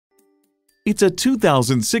It's a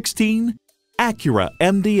 2016 Acura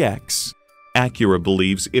MDX. Acura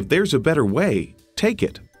believes if there's a better way, take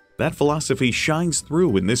it. That philosophy shines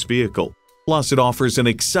through in this vehicle. Plus, it offers an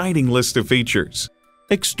exciting list of features: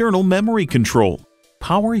 external memory control,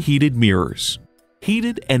 power heated mirrors,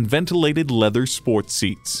 heated and ventilated leather sports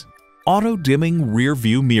seats, auto-dimming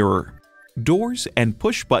rear-view mirror, doors and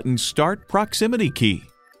push-button start proximity key,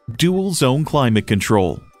 dual-zone climate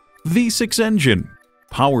control, V6 engine,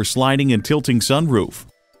 power sliding and tilting sunroof,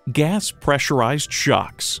 gas pressurized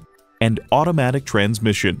shocks, and automatic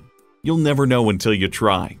transmission. You'll never know until you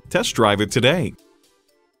try. Test drive it today.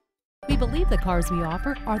 We believe the cars we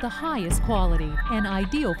offer are the highest quality and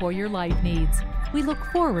ideal for your life needs. We look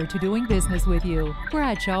forward to doing business with you.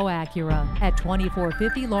 Bradshaw Acura at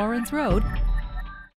 2450 Lawrence Road,